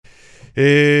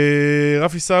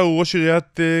רפי סער הוא ראש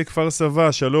עיריית כפר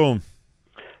סבא, שלום.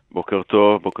 בוקר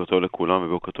טוב לכולם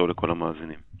ובוקר טוב לכל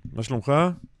המאזינים. מה שלומך?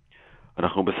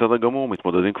 אנחנו בסדר גמור,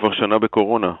 מתמודדים כבר שנה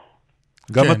בקורונה.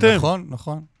 גם כן, אתם.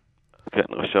 נכון. כן,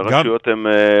 ראשי הרשויות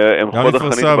הם חוד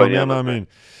החנית בעניין הזה.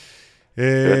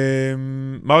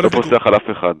 מה הולך לא פוסח על אף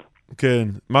אחד. כן.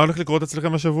 מה הולך לקרות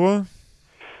אצלכם השבוע?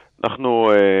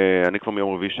 אני כבר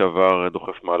מיום רביעי שעבר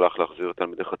דוחף מהלך להחזיר את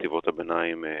תלמידי חטיבות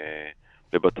הביניים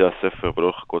לבתי הספר ולא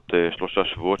לחכות 3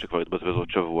 שבועות שכבר התבזבז עוד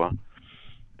שבוע.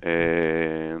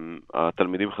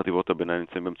 התלמידים בחטיבות הביניים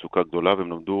נמצאים במצוקה גדולה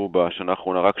והם למדו בשנה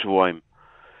האחרונה רק שבועיים.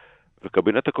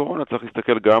 וקבינט הקורונה צריך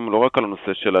להסתכל גם לא רק על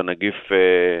הנושא של הנגיף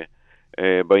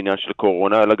בעניין של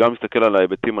קורונה, אלא גם להסתכל על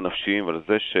ההיבטים הנפשיים ועל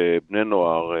זה שבני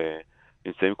נוער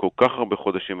נמצאים כל כך הרבה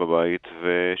חודשים בבית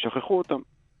ושכחו אותם.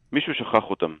 מישהו שכח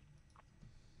אותם.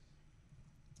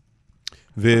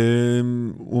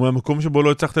 ומהמקום שבו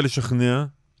לא הצלחת לשכנע,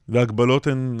 והגבלות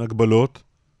הן הגבלות?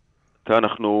 אני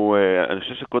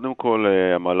חושב שקודם כל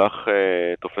המהלך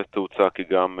תופס תאוצה, כי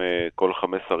גם כל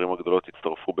 5 הערים הגדולות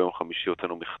הצטרפו ביום חמישי,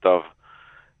 הוצאנו מכתב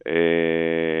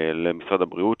למשרד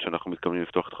הבריאות שאנחנו מתכוונים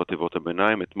לפתוח את חטיבות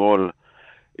הביניים. אתמול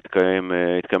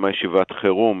התקיימה ישיבת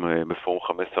חירום בפורום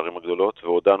 5 הערים הגדולות,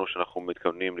 והודענו שאנחנו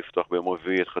מתכוונים לפתוח ביום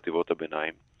רביעי את חטיבות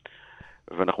הביניים.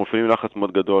 ואנחנו מפעילים לחץ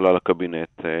מאוד גדול על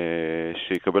הקבינט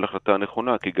שיקבל החלטה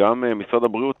נכונה, כי גם משרד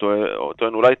הבריאות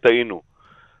טוען אולי טעינו.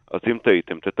 אז אם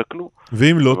טעיתם, תתקנו.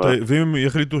 ואם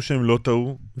יחליטו שהם לא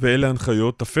טעו, ואלה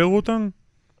ההנחיות, תפרו אותן?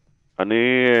 אני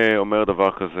אומר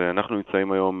דבר כזה, אנחנו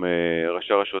נמצאים היום,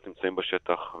 ראשי הרשויות נמצאים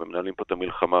בשטח, ומנהלים פה את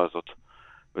המלחמה הזאת,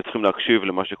 וצריכים להקשיב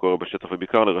למה שקורה בשטח,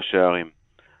 ובעיקר לראשי הערים.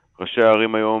 ראשי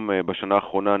הערים היום, בשנה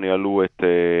האחרונה, ניהלו את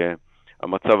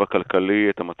המצב הכלכלי,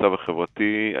 את המצב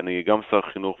החברתי. אני גם שר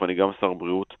חינוך ואני גם שר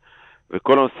בריאות,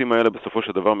 וכל הנושאים האלה בסופו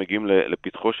של דבר מגיעים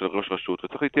לפתחו של ראש רשות,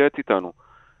 וצריך להתייעץ איתנו.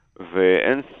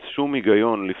 ואין שום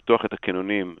היגיון לפתוח את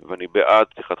הקניונים, ואני בעד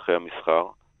פתיחת חיי המסחר,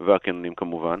 והקניונים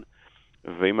כמובן,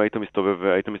 ואם הייתם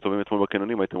מסתובבים אתמול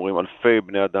בקניונים, הייתם רואים אלפי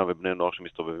בני אדם ובני נוער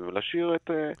שמסתובבים, ולהשאיר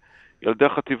את ילדי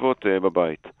החטיבות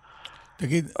בבית.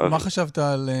 תגיד, מה חשבת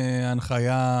על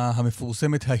ההנחיה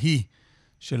המפורסמת ההיא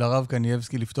של הרב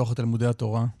קניאבסקי לפתוח את תלמודי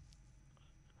התורה?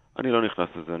 אני לא נכנס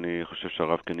לזה, אני חושב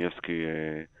שהרב קניאבסקי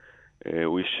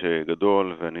הוא איש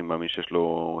גדול, ואני מאמין שיש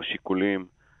לו שיקולים,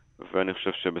 ואני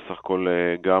חושב שבסך הכל,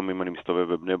 גם אם אני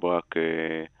מסתובב בבני ברק,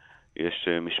 יש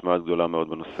משמעת גדולה מאוד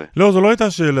בנושא. לא, זו לא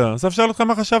הייתה שאלה. אז אפשר לך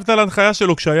מה חשבת על ההנחיה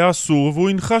שלו כשהיה אסור, והוא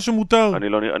הנחה שמותר.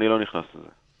 אני לא נכנס לזה.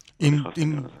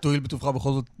 אם תועיל בטובך בכל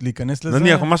זאת להיכנס לזה?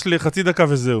 נניח, ממש לחצי דקה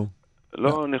וזהו.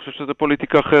 לא, אני חושב שזה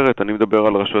פוליטיקה אחרת. אני מדבר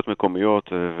על רשויות מקומיות,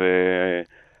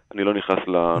 ואני לא נכנס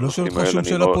לנושאים האלה. לא שואל אותך שום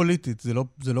שאלה פוליטית,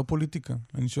 זה לא פוליטיקה.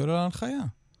 אני שואל על ההנחיה.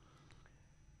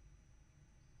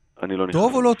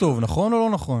 טוב או לא טוב, נכון או לא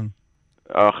נכון?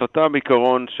 ההחלטה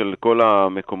בעיקרון של כל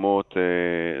המקומות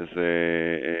זה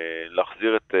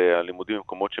להחזיר את הלימודים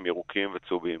במקומות שהם ירוקים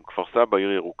וצהובים. כפר סבא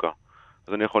עיר ירוקה.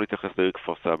 אז אני יכול להתייחס לעיר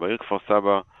כפר סבא. עיר כפר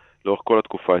סבא לאורך כל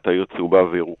התקופה הייתה עיר צהובה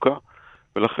וירוקה,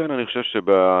 ולכן אני חושב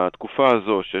שבתקופה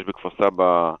הזו שיש בכפר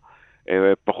סבא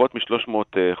פחות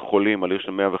מ-300 חולים על עיר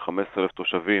של 115,000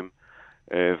 תושבים,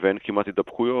 ואין כמעט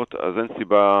הידבקויות, אז אין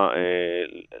סיבה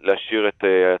להשאיר את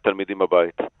התלמידים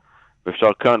בבית. ואפשר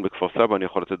כאן בכפר סבא, אני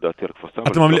יכול לתת דעתי על כפר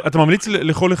סבא. אתה ממליץ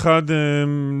לכל אחד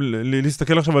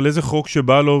להסתכל עכשיו על איזה חוק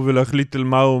שבא לו ולהחליט על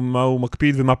מה הוא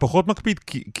מקפיד ומה פחות מקפיד,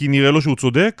 כי נראה לו שהוא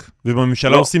צודק,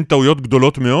 ובממשלה עושים טעויות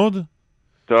גדולות מאוד?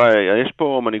 תראה, יש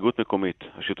פה מנהיגות מקומית.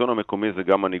 השלטון המקומי זה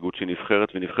גם מנהיגות שהיא נבחרת,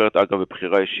 ונבחרת אגב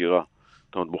בבחירה ישירה.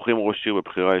 זאת אומרת, בוחרים ראש עיר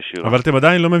בבחירה ישירה. אבל אתם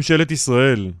עדיין לא ממשלת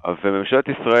ישראל.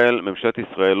 וממשלת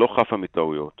ישראל לא חפה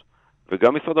מטעויות.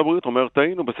 וגם משרד הבריאות אומר,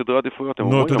 טעינו בסדרי עדיפויות.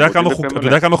 אתה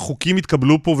יודע כמה חוקים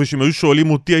התקבלו פה, ושהם היו שואלים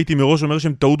אותי, הייתי מראש אומר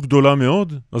שהם טעות גדולה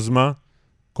מאוד? אז מה?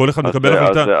 כל אחד מקבל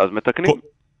החלטה. אז מתקנים.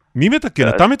 מי מתקן?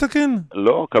 אתה מתקן?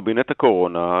 לא, קבינט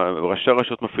הקורונה, ראשי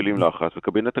הרשויות מפעילים לחץ,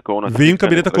 וקבינט הקורונה... ואם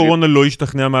קבינט הקורונה לא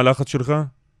ישתכנע מהלחץ שלך?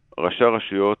 ראשי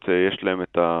הרשויות יש להם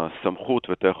את הסמכות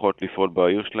ואת היכולת לפעול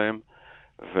בעיר שלהם,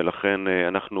 ולכן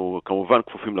אנחנו כמובן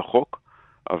כפופים לחוק,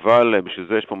 אבל בשביל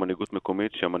זה יש פה מנהיגות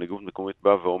מקומית, שהמנהיגות מקומית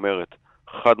באה ואומרת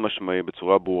חד משמעי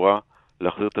בצורה ברורה,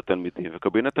 להחזיר את התלמידים,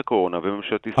 וקבינט הקורונה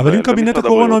וממשלת ישראל... אבל אם קבינט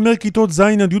הקורונה אומר כיתות ז'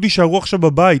 עד י' יישארו עכשיו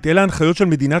בבית, אלה ההנחיות של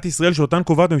מדינת ישראל שאותן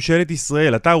קובעת ממשלת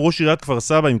ישראל. אתה ראש עיריית כפר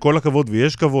סבא, עם כל הכבוד,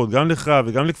 ויש כבוד, גם לך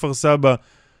וגם לכפר סבא,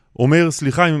 אומר,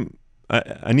 סליחה,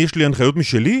 יש לי הנחיות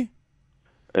משלי?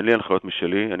 אין לי הנחיות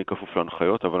משלי, אני כפוף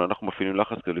להנחיות, אבל אנחנו מפעילים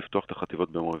לחץ כדי לפתוח את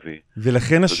החטיבות ביום רביעי.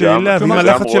 ולכן השאלה, ואם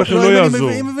הלחץ שלכם לא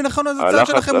יעזור. אם מבין נכון, אז הצעד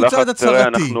שלכם הוא צעד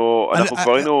הצהרתי. אנחנו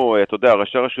כבר היינו, אתה יודע,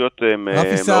 ראשי הרשויות הם מאוד...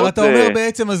 רפי שר, אתה אומר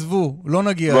בעצם עזבו, לא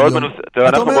נגיע עד יום.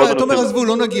 אתה אומר עזבו,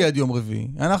 לא נגיע עד יום רביעי.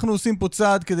 אנחנו עושים פה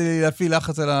צעד כדי להפעיל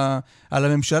לחץ על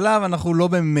הממשלה, ואנחנו לא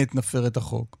באמת נפר את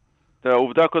החוק.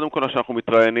 העובדה קודם כל שאנחנו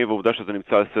מתראיינים, ועובדה שזה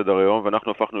נמצא על סדר היום,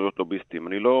 ואנחנו הפכנו להיות לוביסטים.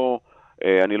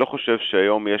 אני לא חושב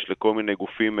שהיום יש לכל מיני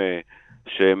גופים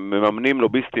שמממנים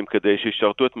לוביסטים כדי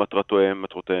שישרתו את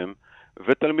מטרותיהם,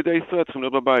 ותלמידי ישראל צריכים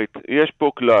להיות בבית. יש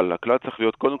פה כלל, הכלל צריך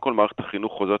להיות קודם כל מערכת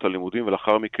החינוך חוזרת ללימודים,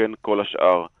 ולאחר מכן כל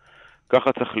השאר.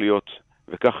 ככה צריך להיות,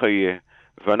 וככה יהיה.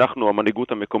 ואנחנו,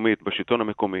 המנהיגות המקומית, בשלטון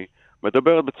המקומי,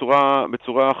 מדברת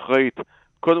בצורה אחראית,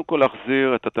 קודם כל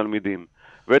להחזיר את התלמידים,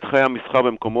 ואת חיי המסחר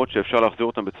במקומות שאפשר להחזיר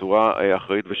אותם בצורה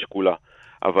אחראית ושקולה.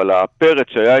 אבל הפרץ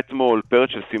שהיה אתמול, פרץ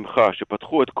של שמחה,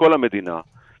 שפתחו את כל המדינה,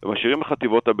 ומשאירים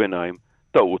לחטיבות הביניים,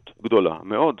 טעות גדולה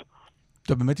מאוד.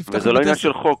 וזה לא עניין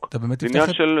של חוק, זה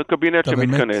עניין של קבינט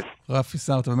שמתכנס. רפי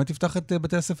שר, אתה באמת תפתח את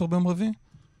בתי הספר ביום רביעי?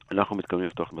 אנחנו מתכוונים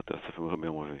לפתוח את בתי הספר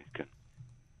ביום רביעי, כן.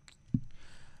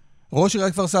 ראש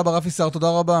עיריית כפר סבא, רפי שר, תודה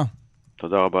רבה.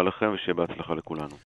 תודה רבה לכם, ושיהיה בהצלחה לכולנו.